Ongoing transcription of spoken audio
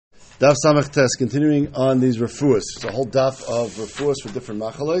Daf Samach Tes, continuing on these refuas. It's a whole daf of refuas for different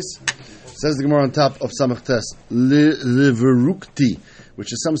machalos. Says the Gemara on top of Samach Tes, liverukti,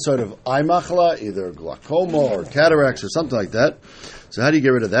 which is some sort of eye machala, either glaucoma or cataracts or something like that. So how do you get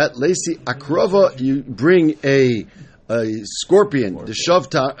rid of that? Lacey akrova, you bring a scorpion, the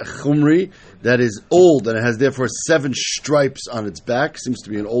shavta chumri, that is old and it has therefore 7 stripes on its back. Seems to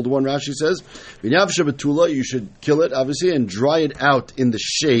be an old one, Rashi says. You should kill it, obviously, and dry it out in the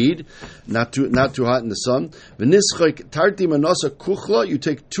shade, not too hot in the sun. You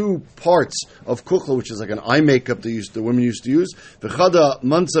take 2 parts of kuchla, which is like an eye makeup the women used to use, and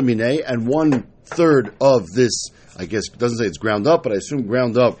 1/3 of this, I guess it doesn't say it's ground up, but I assume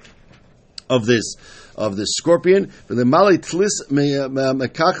ground up of this scorpion. And put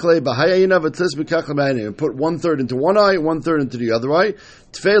 1/3 into one eye, 1/3 into the other eye.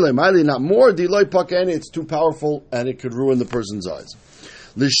 Not more. It's too powerful and it could ruin the person's eyes.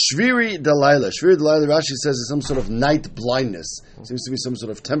 L'shviri dalayla. Shviri dalayla, Rashi says, is some sort of night blindness. Seems to be some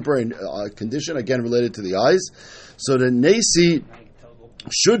sort of temporary condition, again related to the eyes. So the nasi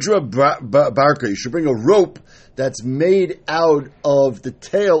shudra barka. You should bring a rope that's made out of the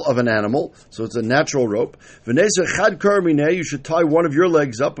tail of an animal, so it's a natural rope. You should tie one of your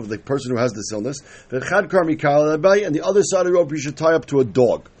legs up, of the person who has this illness, and the other side of the rope you should tie up to a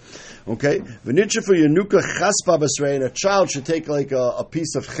dog. Okay, and a child should take like a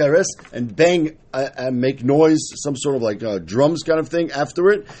piece of cheres and bang and make noise, some sort of like drums kind of thing after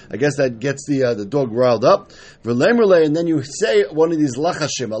it. I guess that gets the dog riled up. And then you say one of these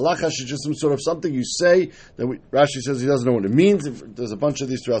lachashim. A lachash is just some sort of something you say that Rashi says he doesn't know what it means. There's a bunch of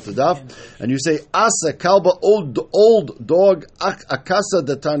these throughout the daf, and you say asa kalba, old dog, akasa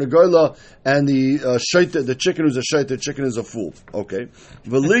the tarnagola, and the shaita, the chicken who's a shaita, the chicken is a fool. Okay,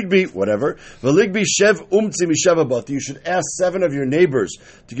 veligbi, whatever. Veligbi shev umtzi mishavabati. You should ask 7 of your neighbors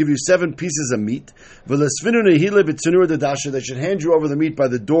to give you 7 pieces of meat. They should hand you over the meat by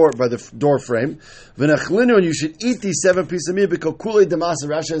the door frame. And you should eat these 7 pieces of meat because kulei demasa,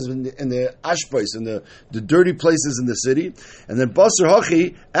 Rashi is in the ashbois, in the dirty places in the city. And then basar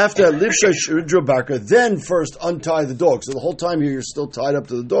hachi, after livshay shudra barka, then first untie the dog. So the whole time here you're still tied up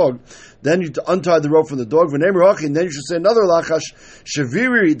to the dog. Then you untie the rope from the dog. And then you should say another lachash,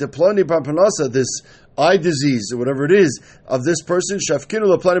 shaviri deploni pampanasa, this eye disease or whatever it is of this person, shafkinu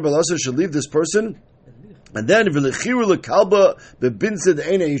laplani balasa, should leave this person. And then you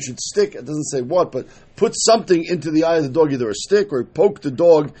should stick, it doesn't say what, but put something into the eye of the dog, either a stick or poke the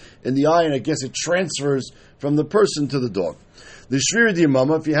dog in the eye, and I guess it transfers from the person to the dog. The shvir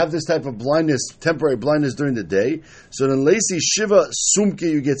diyamama, if you have this type of blindness, temporary blindness during the day, so then lacey shiva sumki,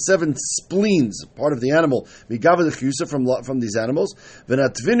 you get 7 spleens, part of the animal, migava the chusa from these animals.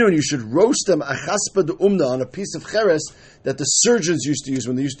 Venatvinu, and you should roast them achaspa de umna, on a piece of cheres that the surgeons used to use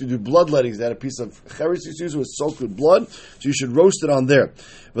when they used to do bloodlettings. They had a piece of cheres used to use, it was soaked with blood, so you should roast it on there.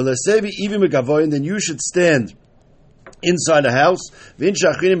 Velasevi ivi megavoy, and then you should stand inside the house.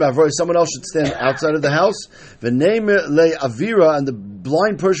 Someone else should stand outside of the house. And the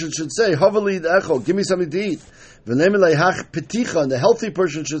blind person should say, give me something to eat. And the healthy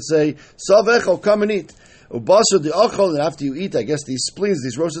person should say, come and eat. And after you eat, I guess these spleens,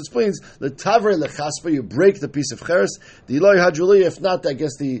 these roasted spleens, you break the piece of cheres. If not, I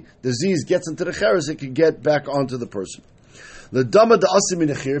guess the disease gets into the cheres, it can get back onto the person. The dama da asim,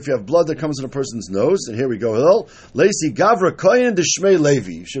 if you have blood that comes in a person's nose, and here we go, Hillel, Lacey Gavra Koyin de Shmei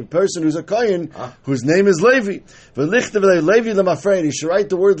Levi. You should have a person who's a Koyin, whose name is Levi. Levi Lamafrein, you should write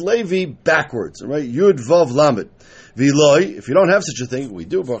the word Levi backwards, right? Yud Vav Lamed. Viloi, if you don't have such a thing, we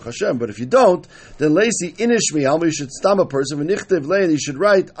do, Baruch Hashem, but if you don't, then Lacey Inishmi Alma, you should stam a person, V'nichtiv Lein, you should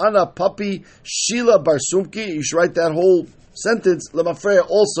write Ana Papi Shila Barsumki, you should write that whole sentence, Lamafreya,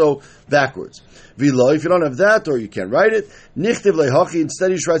 also backwards. Vilo, if you don't have that, or you can't write it, Nichtiv lehachi, instead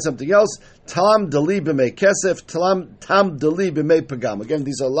you should write something else, Tam deli b'mei kesef, Tam deli b'mei pagam. Again,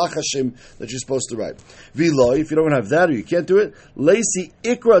 these are lachashim that you're supposed to write. Vilo, if you don't have that, or you can't do it, Lacey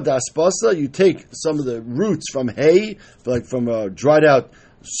ikra daspasa, you take some of the roots from hay, like from dried out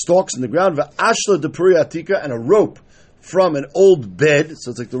stalks in the ground, V'ashla de puriatika, and a rope from an old bed,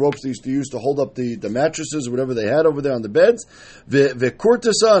 so it's like the ropes they used to use to hold up the mattresses or whatever they had over there on the beds.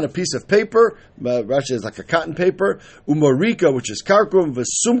 Ve'kurtasa, on a piece of paper, Rashi is like a cotton paper. Umarika, which is karkum.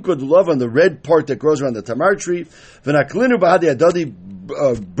 Ve'sumka dulav, on the red part that grows around the tamar tree. Ve'naklinu b'hadi adadi,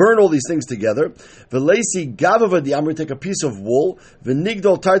 burn all these things together. Ve'lesi gavava diamri, take a piece of wool.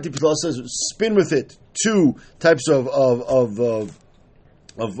 Ve'nigdol tarti pilasa, spin with it 2 types of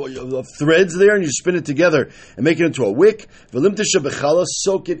of threads there, and you spin it together and make it into a wick. V'limtisha bechala,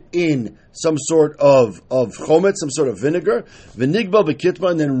 soak it in some sort of chometz, some sort of vinegar. V'nigbal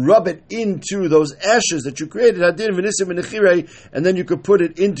b'kitma, and then rub it into those ashes that you created. Hadin v'nisim v'nechirei, and then you could put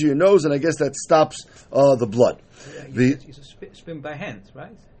it into your nose, and I guess that stops the blood. You spin by hand,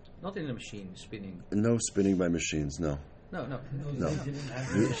 right? Not in a machine spinning. No spinning by machines, no. No.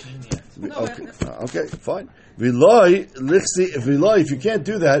 Okay, fine. If you can't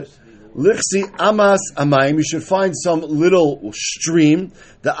do that, lichsi amas amayim, you should find some little stream.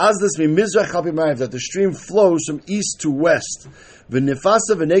 The azdas mi mizrach hapimayim, that the stream flows from east to west.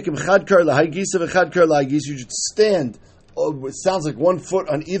 V'nefasa v'nekim chadkar lahagisa v'chadkar lahagisa. You should stand. It sounds like 1 foot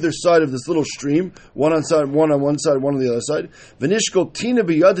on either side of this little stream, one on one side, one on the other side. V'nishkol tina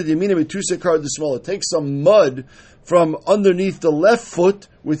b'yadid yamina b'tusei the smaller. Take some mud from underneath the left foot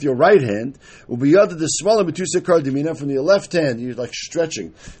with your right hand. Ubiyada the smaller betusei kar dimina, from your left hand, you're like stretching.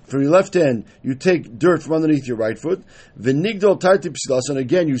 From your left hand, you take dirt from underneath your right foot. V'nigdol tarti psilas, and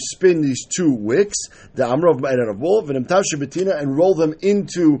again you spin these 2 wicks, the amrov made out of wool, v'nemtav shebetina, and roll them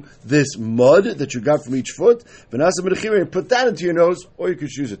into this mud that you got from each foot. V'nasa b'nechira, and put that into your nose, or you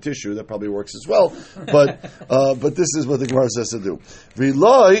could use a tissue, that probably works as well. But this is what the Gemara says to do.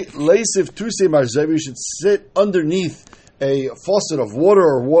 V'loi leisiv tusei marzev, you should sit underneath a faucet of water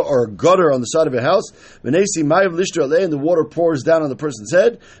or gutter on the side of your house, and the water pours down on the person's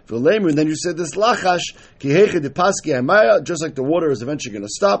head, and then you said this lachash, just like the water is eventually going to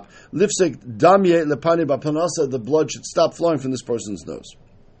stop, the blood should stop flowing from this person's nose.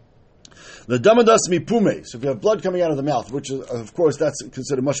 The damadas mipume. So if you have blood coming out of the mouth, which is, of course, that's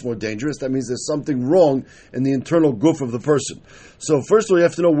considered much more dangerous. That means there's something wrong in the internal goof of the person. So first of all, you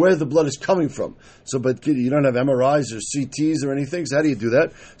have to know where the blood is coming from. So, but you don't have MRIs or CTs or anything. So how do you do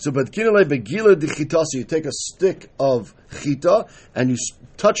that? So, but begila de chita. So you take a stick of chita and you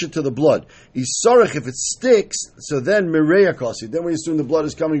touch it to the blood. Isarach, if it sticks, so then mireya kasi. Then we assume the blood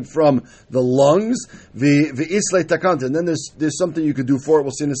is coming from the lungs. V'islei takanta. And then there's something you could do for it.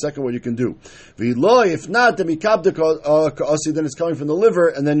 We'll see in a second what you can do. V'loi, if not, then mikabda kasi. Then it's coming from the liver,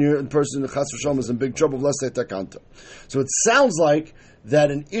 and then the person chas v'shalom is in big trouble. V'lesei takanta. So it sounds like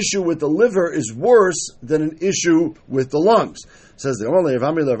that an issue with the liver is worse than an issue with the lungs. Says the only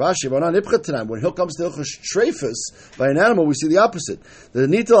when Hill comes to Hilchos Treifus by an animal, we see the opposite. The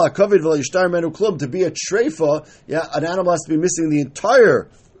nital akavid v'layishtar menu klub, to be a treifa, an animal has to be missing the entire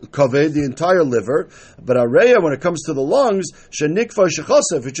kaved, the entire liver. But areya, when it comes to the lungs, shenikfa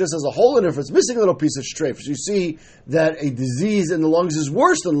shechosef, it just has a hole in it. If it's missing a little piece of treifus, you see that a disease in the lungs is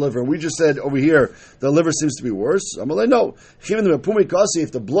worse than the liver. We just said over here the liver seems to be worse. Amalei, no. Even the mepumi kasi,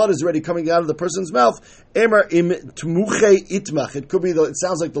 if the blood is already coming out of the person's mouth, emer im tmuche itmach. It could be. It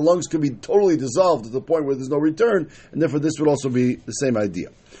sounds like the lungs could be totally dissolved to the point where there's no return, and therefore this would also be the same idea.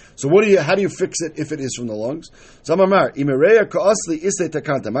 So how do you fix it if it is from the lungs? So Amar, imereya kaasli isle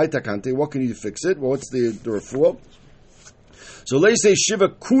takanta, my takante, what can you fix it? Well, what's the refuah? So let's say shiva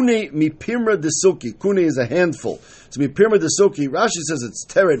kune mipirma desilki. Kune is a handful. So mipirma desilki, Rashi says it's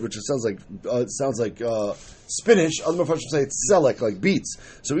tered, which sounds like spinach. Other Mepharshim say it's selek, like beets.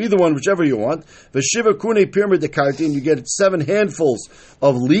 So either one, whichever you want. V'shiva kune pirma de karti, and you get 7 handfuls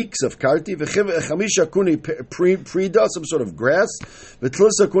of leeks of karti. V'chamisha kune prida, some sort of grass.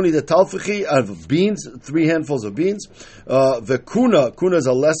 V'tlisa kune de talfichi, of beans, 3 handfuls of beans. Kuna is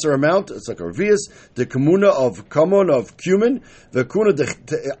a lesser amount. It's like a revius. The kamuna of kamon, of cumin. V'kuna,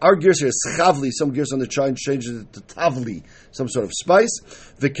 our gears here is chavli. Some gears on the chine changes it to tavli, some sort of spice.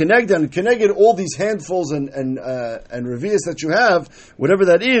 The keneged, all these handfuls and revius that you have, whatever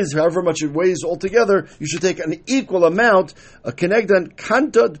that is, however much it weighs altogether, you should take an equal amount. A kenegdan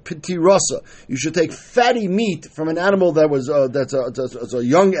kantad pitirasa. You should take fatty meat from an animal that was that's a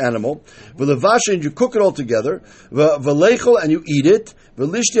young animal. V'levasha, and you cook it all together. V'leichel, and you eat it.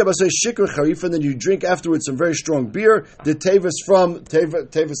 V'lishtia basei shikr charif, and then you drink afterwards some very strong beer. The tevis from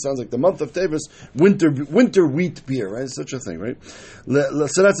tevis sounds like the month of tevis, winter wheat beer, right? It's such a thing, right?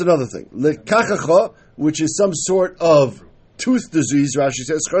 So that's another thing. Lekachacha, which is some sort of tooth disease, Rashi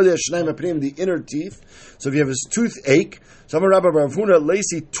says, the inner teeth. So if you have this toothache,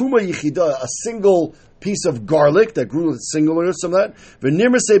 a single piece of garlic that grew singular, some of that,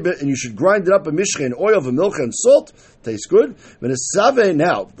 and you should grind it up in mishche and oil, milk and salt. Tastes good.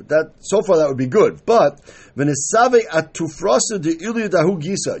 Now, but that so far that would be good. But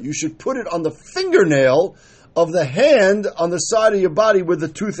you should put it on the fingernail of the hand on the side of your body where the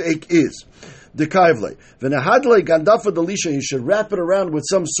toothache is. The kaivle. V'nehadle gandafa delisha. You should wrap it around with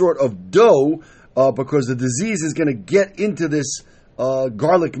some sort of dough because the disease is going to get into this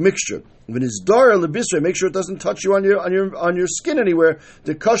garlic mixture. When it's dar lebisra, make sure it doesn't touch you on your skin anywhere.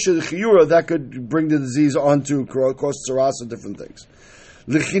 The kasha, the chiyura, that could bring the disease onto cause tsaras and different things.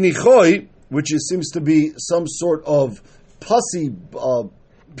 The chinichoi, which seems to be some sort of pussy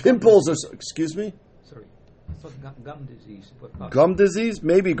pimples or excuse me. Sorry, I thought gum disease. Gum disease,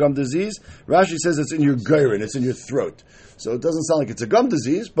 maybe gum disease. Rashi says it's in your geirin, it's in your throat. So it doesn't sound like it's a gum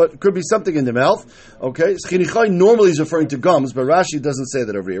disease, but it could be something in the mouth. Okay, Chinichai normally is referring to gums, but Rashi doesn't say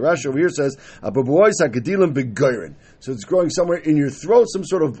that over here. Rashi over here says so it's growing somewhere in your throat, some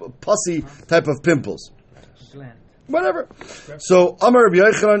sort of pussy type of pimples. Gland. Whatever. So Amar Rabbi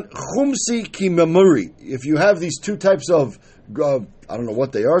Yochanan chumsi ki memuri. If you have these two types of I don't know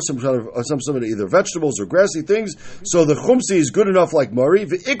what they are, some sort of either vegetables or grassy things. So the chumsi is good enough like mari.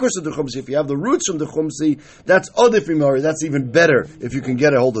 The ikros of the chumsi, if you have the roots from the chumsi, that's odif mari. That's even better if you can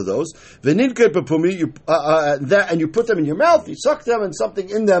get a hold of those. The ninket papumi, and you put them in your mouth, you suck them, and something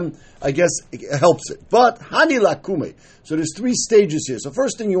in them, I guess, helps it. But hani lakume. So there's 3 stages here. So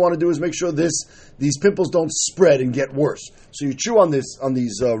first thing you want to do is make sure these pimples don't spread and get worse. So you chew on these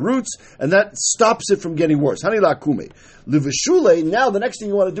roots, and that stops it from getting worse. Hani lakume. Liveshule. Now the next thing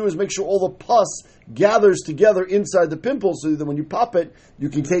you want to do is make sure all the pus gathers together inside the pimple, so that when you pop it, you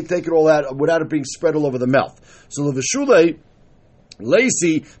can take it all out without it being spread all over the mouth. So liveshule.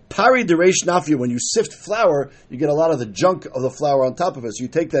 Lacy, pari deresh nafia. When you sift flour, you get a lot of the junk of the flour on top of it. So you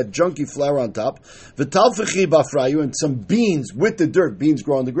take that junky flour on top. V'talfechi bafrayu, and some beans with the dirt. Beans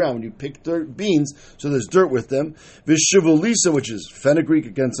grow on the ground. When you pick beans, so there's dirt with them. V'shivulisa, which is fenugreek,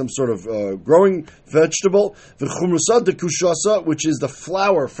 again, some sort of growing vegetable. V'chumrusad de kushasa, which is the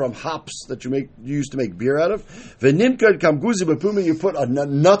flour from hops that you use to make beer out of. V'nimkad kamguzi b'pumi, you put a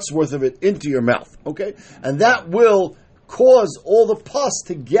nut's worth of it into your mouth. Okay? And that will cause all the pus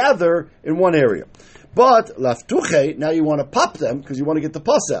to gather in one area. But laftuche, now you want to pop them because you want to get the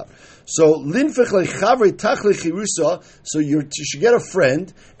pus out. So linfech lechavre tachle chirusa. So you should get a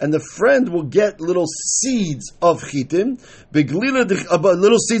friend, and the friend will get little seeds of chitin,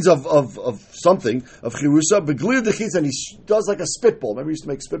 little seeds of something of chirusa. Beglila dechitz, and he does like a spitball. Remember, he used to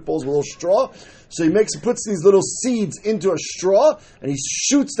make spitballs with a little straw. So he puts these little seeds into a straw, and he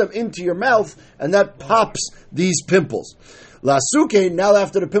shoots them into your mouth, and that pops these pimples. Lasuke, now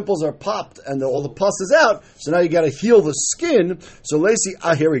after the pimples are popped and all the pus is out, so now you got to heal the skin. So Lacy,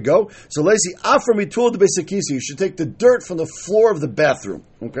 here we go. So Lacy, aframitul de besekisi, you should take the dirt from the floor of the bathroom.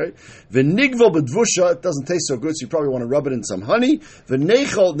 Okay, v'nigvel bedvusha, it doesn't taste so good, so you probably want to rub it in some honey.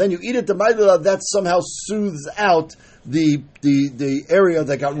 V'nechol, then you eat it. The maidela, that somehow soothes out the area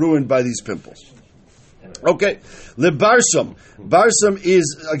that got ruined by these pimples. Okay, lebarsum. Barsum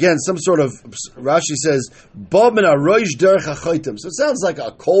is, again, some sort of, Rashi says, Bob min aroish derech hachoitim. So it sounds like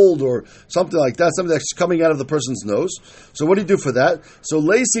a cold or something like that, something that's coming out of the person's nose. So what do you do for that? So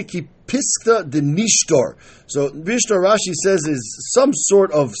leisi ki piskta de nishtor. So nishtor, Rashi says, is some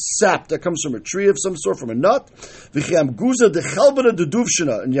sort of sap that comes from a tree of some sort, from a nut. V'chiam guza de chelbana de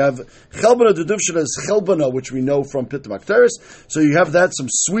duvshana. And you have chelbana de duvshana is chelbana, which we know from Pitta Makteris. So you have that, some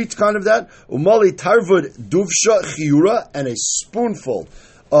sweet kind of that. Umali tarvud duvsha chiyura, and a spoonful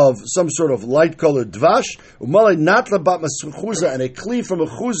of some sort of light-colored dvash, umalei natla bat maschuza, and a kli from a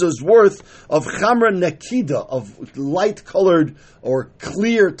chuza's worth of chamra nekida, of light-colored or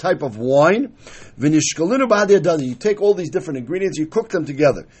clear type of wine. V'nishkalinu b'hadiyadani. You take all these different ingredients, you cook them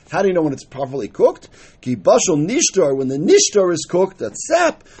together. How do you know when it's properly cooked? Ki bashal nishtar, when the nishtar is cooked, that's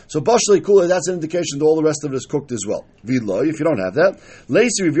sap. So bashal kula, that's an indication that all the rest of it is cooked as well. V'lo, if you don't have that.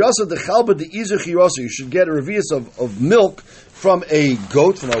 Leisi riviyasa de chalba de izu chirasa. You should get a revius of milk from a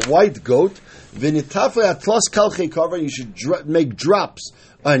goat, from a white goat. V'nitafle atlas kalche cover. You should make drops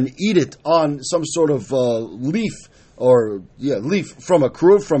and eat it on some sort of leaf from a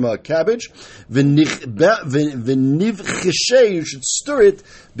kruv, from a cabbage. V'nivchishe, you should stir it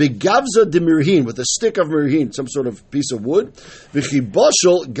begavza de mirhin, with a stick of mirhin, some sort of piece of wood.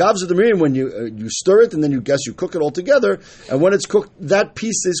 V'chibashal gavza de mirhin, when you stir it and then you cook it all together, and when it's cooked, that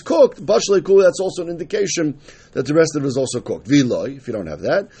piece is cooked. Bashal kula, that's also an indication that the rest of it is also cooked. V'loy, if you don't have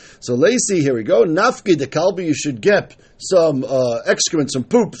that. So Lacy, here we go. Nafki de kalbi, you should get some excrement, some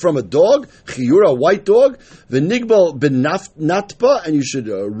poop from a dog, chiyura, a white dog. V'nigbal ben natpa, and you should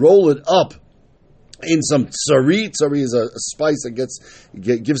roll it up in some tsari. Tsari is a spice that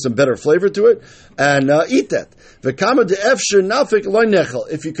gives some better flavor to it, and eat that. V'kama de efsher nafik loy nechel.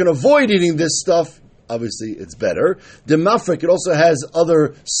 If you can avoid eating this stuff, obviously it's better. The mafrik, it also has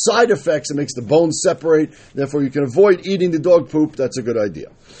other side effects. It makes the bones separate. Therefore, you can avoid eating the dog poop. That's a good idea.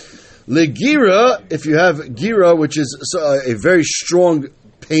 Legira, if you have gira, which is a very strong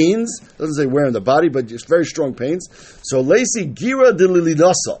pains. Doesn't say where in the body, but just very strong pains. So Lacey gira de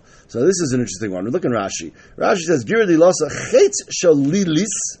lilidasa. So this is an interesting one. Look in Rashi. Rashi says gira de lilidasa chetz shel lilis,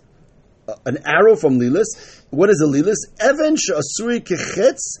 an arrow from lilis. What is a lilis? Even she'asuri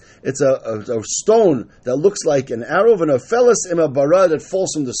kechetz. It's a stone that looks like an arrow of an afelis in a bara that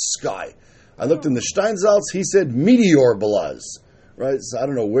falls from the sky. I looked in the Steinsaltz. He said meteor balaz. Right, so I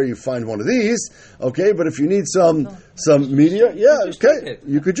don't know where you find one of these. Okay, but if you need some meteor, yeah, okay,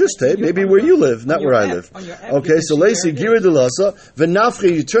 you could just take maybe where you live, not where I live. Okay, so Lacey gira de lasa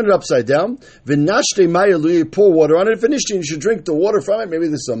v'nafchi, you turn it upside down. V'nashte mayalu, you pour water on it. V'nishti, you should drink the water from it. Maybe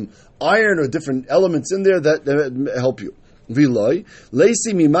there's some iron or different elements in there that help you. V'loy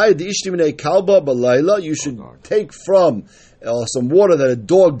Lacey mimay deishti minei kalba balayla, you should take from some water that a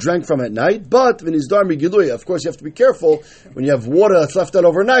dog drank from at night, but v'nizdar migiluya. Of course, you have to be careful when you have water that's left out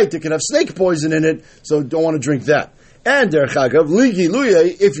overnight. It can have snake poison in it, so don't want to drink that. And derech hagav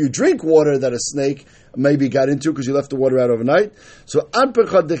ligiluya, if you drink water that a snake maybe got into because you left the water out overnight, so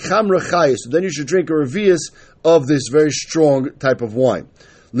anpercha dechamra chayis. So then you should drink a revius of this very strong type of wine.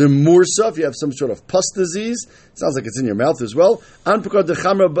 Limursa, if you have some sort of pus disease, it sounds like it's in your mouth as well. Anpukad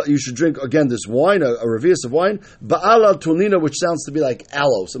dechamra, you should drink again this wine, a revius of wine. Ba'ala tulina, which sounds to be like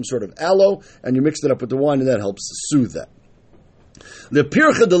aloe, some sort of aloe, and you mix it up with the wine, and that helps soothe that. The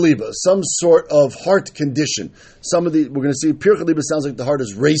pircha deliba, some sort of heart condition. We're going to see pircha deliba sounds like the heart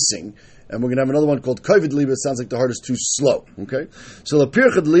is racing. And we're going to have another one called kovid liba. It sounds like the heart is too slow. Okay, so the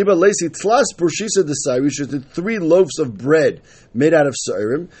pircha liba lacy tlas burshisa desai. We should do 3 loaves of bread made out of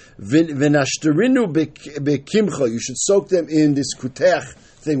sairim. Vinashterinu bekimcha. You should soak them in this kutech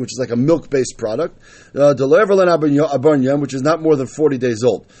thing, which is like a milk-based product. Deliverlan abanyam, which is not more than 40 days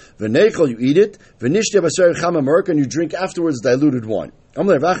old. V'nechel, you eat it. V'nishti abasar chama, and you drink afterwards diluted wine. That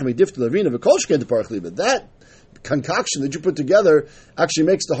concoction that you put together actually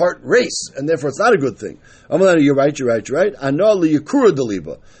makes the heart race, and therefore it's not a good thing. You're right.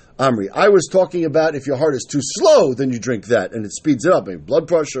 Amri, I was talking about if your heart is too slow, then you drink that, and it speeds it up, maybe blood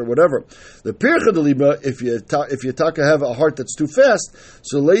pressure or whatever. The pircha deliba, if you have a heart that's too fast,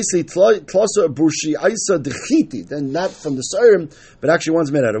 so lacy tlasa burshi isa dechiti, then not from the sairim, but actually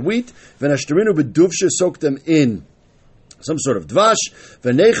one's made out of wheat. Venashterinu beduvsha, soak them in some sort of dvash,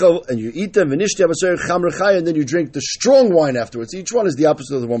 v'nechel, and you eat them, v'nishti abasar chamrechai, and then you drink the strong wine afterwards. Each one is the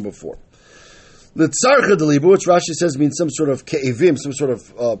opposite of the one before. The tzarcha delibu, which Rashi says means some sort of ke'evim, some sort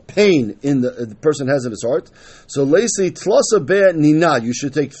of pain in the person has in his heart. So lacy tlasa be'at nina, you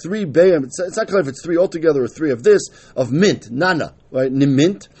should take 3 be'am, it's not clear if it's 3 altogether or 3 of this, of mint, nana, right,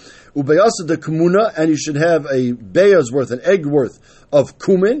 mint. Ubayasa de kumuna, and you should have a be'a's worth, an egg worth of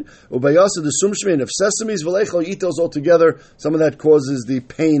kumin. Ubayasa de sumshmein, of sesames, v'leichel, eat those all together. Some of that causes the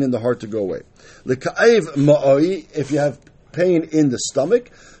pain in the heart to go away. L'ka'ev ma'oi, if you have pain in the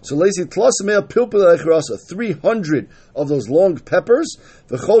stomach. So lazy tlasamea pilpil echrasa, 300 of those long peppers.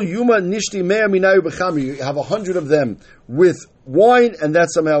 V'chol yuma nishti mea minayu b'chamri, you have 100 of them with wine, and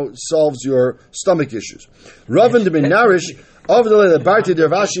that somehow solves your stomach issues. Ravin de bin Narish, of the Barti de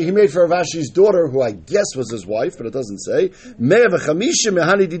Ravashi, he made for Ravashi's daughter, who I guess was his wife, but it doesn't say. Mea v'chamisha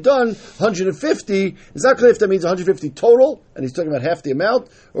mehani didan, 150. It's not clear if that means 150 total, and he's talking about half the amount,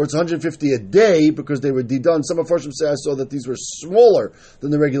 or it's 150 a day because they were didan. Some of Farshim say I saw that these were smaller than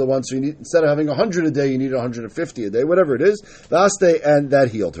the regular ones, so you need, instead of having 100 a day, you need 150 a day, whatever it is. Vaste, and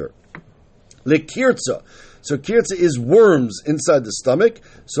that healed her. Lekirtza. So kirtza is worms inside the stomach.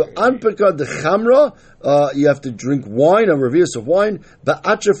 So anpeka de chamra, you have to drink wine, a revius of wine.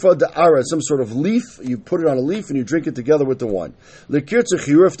 Ba'achafa de ara, some sort of leaf. You put it on a leaf and you drink it together with the wine. Lekirtza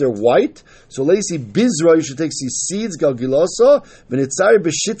chiyur, if they're white. So lacy bizra, you should take these seeds, galgilasa. V'nitzari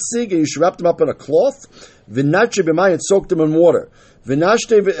b'shitzig, and you should wrap them up in a cloth. V'nache b'may, and soak them in water.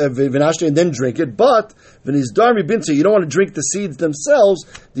 V'nashte, and then drink it. But v'nizdarmi binta, you don't want to drink the seeds themselves.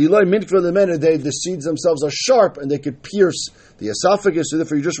 The Eloi minkva the seeds themselves are sharp and they could pierce the esophagus. So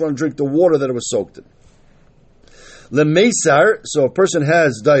therefore, you just want to drink the water that it was soaked in. Lemesar, so a person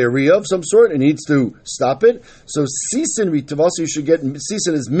has diarrhea of some sort and needs to stop it. So sisin ritavasa, you should get,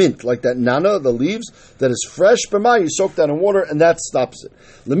 sisin is mint, like that nana, the leaves, that is fresh. B'mai, you soak that in water and that stops it.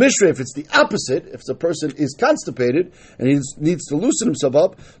 Lemishre, if it's the opposite, if the person is constipated and he needs to loosen himself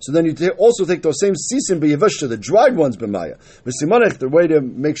up, so then you also take those same sisin b'yavashta, the dried ones b'maya. V'simanech, the way to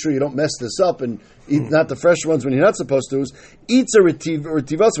make sure you don't mess this up and eat not the fresh ones when you're not supposed to, is eats a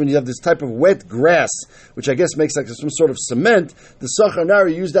retivas, when you have this type of wet grass, which I guess makes like some sort of cement. The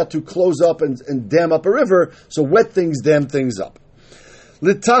Sachanari use that to close up and dam up a river, so wet things dam things up.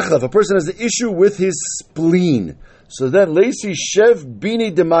 Litachla, if a person has an issue with his spleen, so then Lacey Shev Bini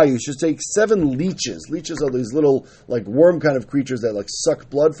Demayu should take 7 leeches. Leeches are these little like worm kind of creatures that like suck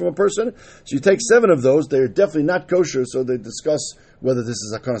blood from a person. So you take 7 of those. They're definitely not kosher, so they discuss whether this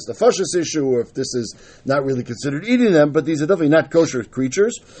is a konas nefashos issue or if this is not really considered eating them, but these are definitely not kosher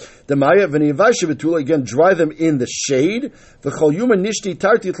creatures. Demaya v'niyavashe v'tula, again, dry them in the shade. V'chol yuma nishti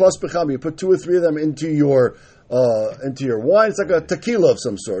tarti tlas b'cham, you put 2 or 3 of them into your wine. It's like a tequila of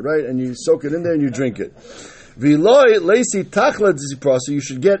some sort, right? And you soak it in there and you drink it. V'loi leisi tachla d'ziprasa, you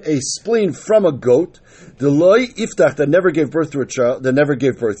should get a spleen from a goat. D'loi iftach, that never gave birth to a child, that never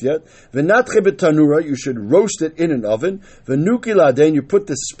gave birth yet. V'natche b'tanura, you should roast it in an oven. V'nuki laden, you put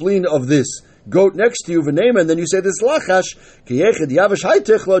the spleen of this goat next to you, v'nema, and then you say this lachash, k'yechid yavish hay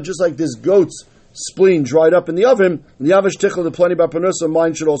tichla, just like this goat's spleen dried up in the oven. The yavish tichla, the plenty bapanusa,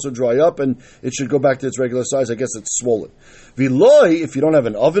 mine should also dry up, and it should go back to its regular size. I guess it's swollen. V'loi, if you don't have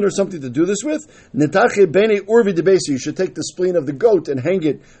an oven or something to do this with, netache bene urvi debesi, you should take the spleen of the goat and hang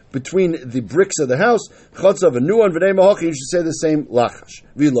it between the bricks of the house. Chotzav, a new one, v'nei mahochi, you should say the same lachash.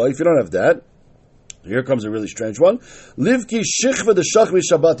 V'loi, if you don't have that, here comes a really strange one. Livki shichva de shachvi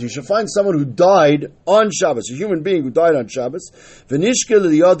Shabbat. You should find someone who died on Shabbos, a human being who died on Shabbos. V'nishke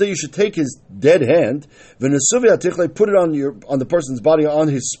l'yada, you should take his dead hand. V'nesuvi atichle, put it on the person's body, on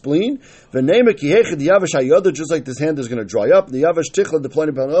his spleen. V'nema ki hechid yavesh hayada, just like this hand is going to dry up. The yavesh tichle de plani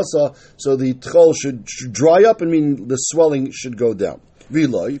panasa, so the tchol should dry up, and mean the swelling should go down.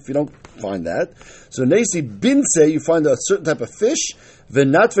 V'loi, if you don't find that. So nesi binse, you find a certain type of fish.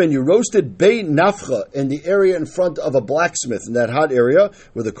 V'natve, and you roast it bei nafcha, in the area in front of a blacksmith, in that hot area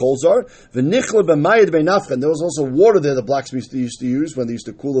where the coals are. V'nichle b'mayed bei nafcha, and there was also water there the blacksmiths used to use when they used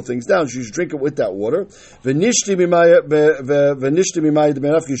to cool the things down. So you should drink it with that water. V'nishti b'mayed bei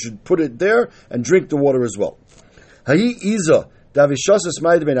nafcha, you should put it there and drink the water as well. Hayi iza. There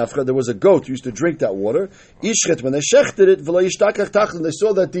was a goat who used to drink that water. Ishchet, when they shechted it, they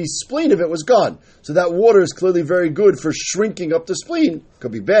saw that the spleen of it was gone. So that water is clearly very good for shrinking up the spleen.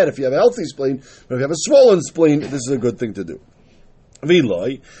 Could be bad if you have a healthy spleen, but if you have a swollen spleen, this is a good thing to do.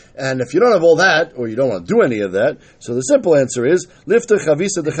 Viloi, and if you don't have all that, or you don't want to do any of that, so the simple answer is, lifter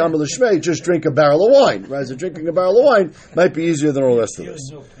chavisa decham l'shmei, just drink a barrel of wine. Right? So drinking a barrel of wine might be easier than all the rest of this.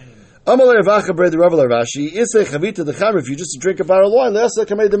 If you just drink a barrel of wine,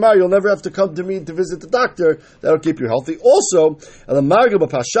 you'll never have to come to me to visit the doctor. That'll keep you healthy. Also,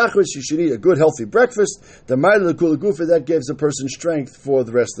 you should eat a good healthy breakfast. That gives a person strength for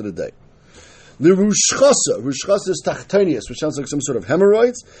the rest of the day. The rushchasa is tachtonius, which sounds like some sort of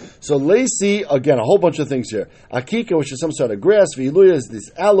hemorrhoids. So lacey, again, a whole bunch of things here. Akika, which is some sort of grass. V'iluya is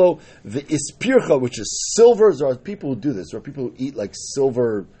this aloe. The ispircha, which is silver. There are people who do this. There are people who eat like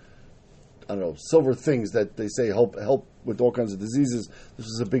silver, I don't know, silver things that they say help with all kinds of diseases. This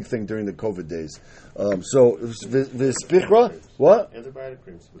was a big thing during the COVID days. So the spichra, what? Antibiotic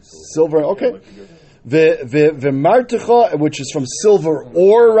creams with silver. Okay. The martecha, which is from silver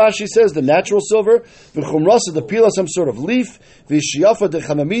ore, Rashi says, the natural silver. The chumrasa, the pila, some sort of leaf. The shiafa de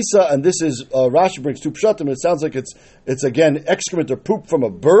chamamisa, and this is Rashi brings 2 pshatim. It sounds like it's again excrement or poop from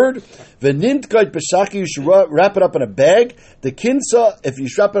a bird. The nintkait b'shaki, you should wrap it up in a bag. The kinsa, if you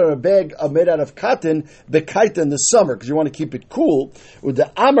wrap it in a bag made out of cotton, bekaita in the summer because you want to keep it cool. With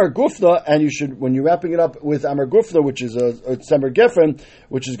the amar gufna, and you should, when you're wrapping it up with amar gufna, which is a tzemer gefen,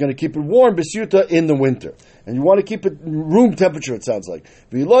 which is going to keep it warm, b'syuta in the winter. And you want to keep it room temperature, it sounds like.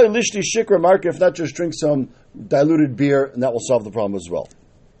 V'iloi lishti shikra marka, if not, just drink some diluted beer, and that will solve the problem as well.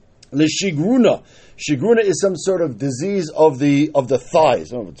 Lishigruna. Shigruna is some sort of disease of the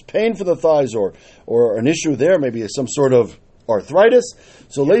thighs. I don't know if it's pain for the thighs or an issue there, maybe some sort of arthritis.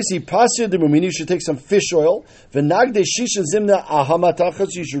 So lacey pasya de mumini, you should take some fish oil. V'nagde shisha zimna ahamatachas,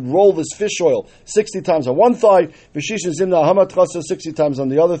 you should roll this fish oil 60 times on one thigh. V'shisha zimna ahamatachas, 60 times on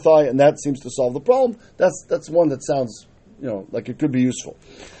the other thigh, and that seems to solve the problem. That's one that sounds, like it could be useful.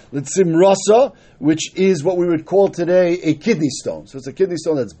 L'tzimrasa, which is what we would call today a kidney stone. So it's a kidney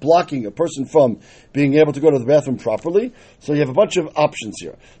stone that's blocking a person from being able to go to the bathroom properly. So you have a bunch of options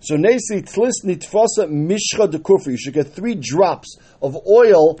here. So nesi tlis nitfasa mishcha de kufra. You should get 3 drops of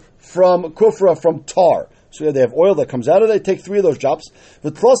oil from kufra, from tar. So they have oil that comes out of it. They take 3 of those drops.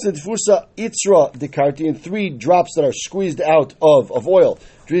 The tlos nitfusa itzra de karti, and 3 drops that are squeezed out of oil.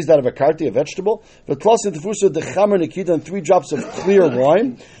 Squeezed out of a karti, a vegetable. The tlos nitfusa de chamer nikita, and 3 drops of clear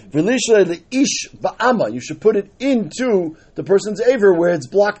wine. You should put it into the person's aver where it's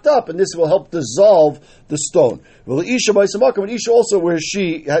blocked up, and this will help dissolve the stone. And Isha also where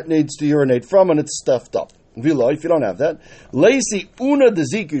she needs to urinate from, and it's stuffed up. If you don't have that, lacy una de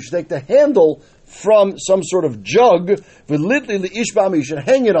zik, you should take the handle from some sort of jug. You should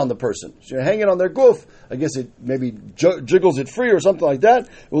hang it on the person. You should hang it on their goof. I guess it maybe jiggles it free or something like that.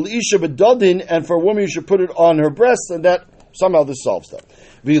 And for a woman, you should put it on her breast, and that somehow this solves that.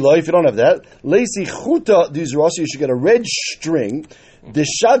 If you don't have that, Lacey chuta dizrasi, you should get a red string. The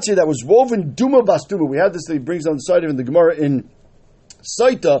shatzi that was woven duma bas duma. We had this that he brings on the side of in the Gemara in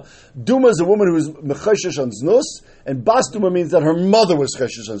Saita. Duma is a woman who is mechashish on znus, and bas duma means that her mother was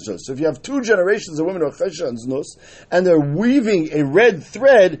chashish on znus. So if you have two generations of women who are chashish on znus, and they're weaving a red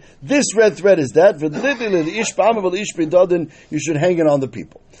thread, this red thread is that. You should hang it on the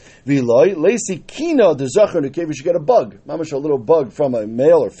people. Lacy kina the zachar in the cave, you should get a bug, mamash, a little bug from a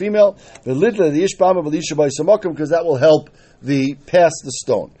male or female. Because that will help the pass the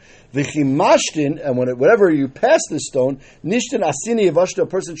stone. V'chimashtin, and whenever you pass this stone, nishtin asini yavashta, a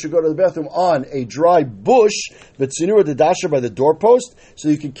person should go to the bathroom on a dry bush, v'tzinura the dasher by the doorpost, so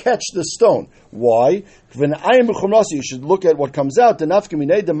you can catch the stone. Why? You should look at what comes out. This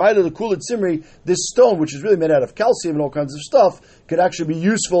stone, which is really made out of calcium and all kinds of stuff, could actually be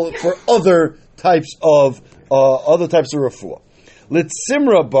useful for other types of refuah.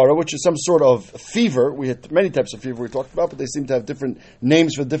 Litzimra bara, which is some sort of fever. We had many types of fever we talked about, but they seem to have different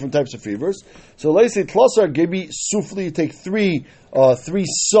names for different types of fevers. So let's say tlosar gibi sufli. You take three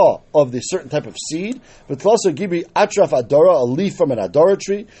saw of the certain type of seed. But tlosar gibi atraf adara, a leaf from an adara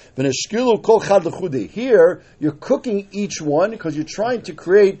tree. V'neshkilu kol chad l'chudei. Here you're cooking each one because you're trying to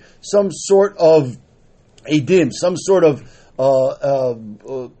create some sort of edim, some sort of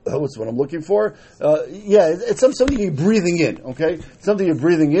what's what I'm looking for? It's something you're breathing in, okay? Something you're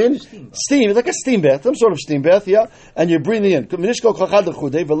breathing in. Steam. It's like a steam bath, some sort of steam bath, yeah? And you're breathing in. You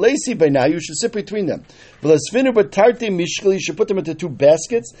should sit between them. You should put them into two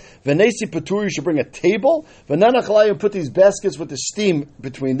baskets. You should bring a table. You put these baskets with the steam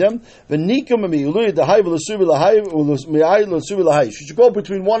between them. You should go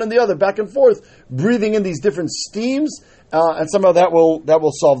between one and the other, back and forth, breathing in these different steams. And somehow that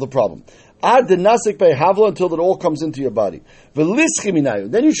will solve the problem. Ad the nasik by havla, until it all comes into your body.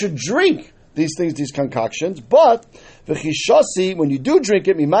 Then you should drink these things, these concoctions. But v'chishasi, when you do drink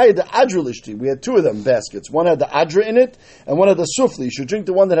it, mimayed the adra lishti. We had two of them baskets. One had the adra in it, and one had the sufli. You should drink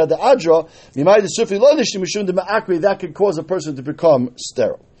the one that had the adra. Mimayed the sufli lo lishti mishum de ma'akri. That could cause a person to become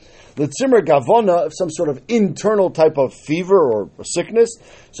sterile. L'tzimmer gavona, of some sort of internal type of fever or sickness.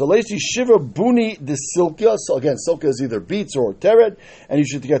 So lacy shiva buni de silka. So again, silka is either beets or teret, and you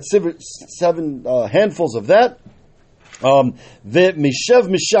should get seven handfuls of that. The mishev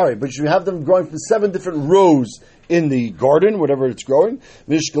mishari, but you have them growing from 7 different rows in the garden, whatever it's growing.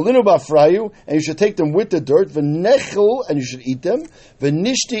 V'ishkalinu ba'afrayu, and you should take them with the dirt. V'nechel, and you should eat them.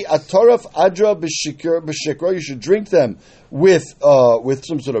 V'nishti atoraf adra b'shikra, you should drink them with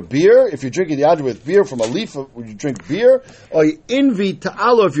some sort of beer. If you're drinking the adra with beer from a leaf, you drink beer. Or invi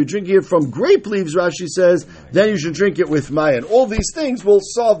ta'alo, if you're drinking it from grape leaves, Rashi says, then you should drink it with mayan. All these things will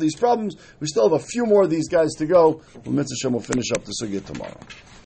solve these problems. We still have a few more of these guys to go. Mitzvah Shem will finish up the sugya tomorrow.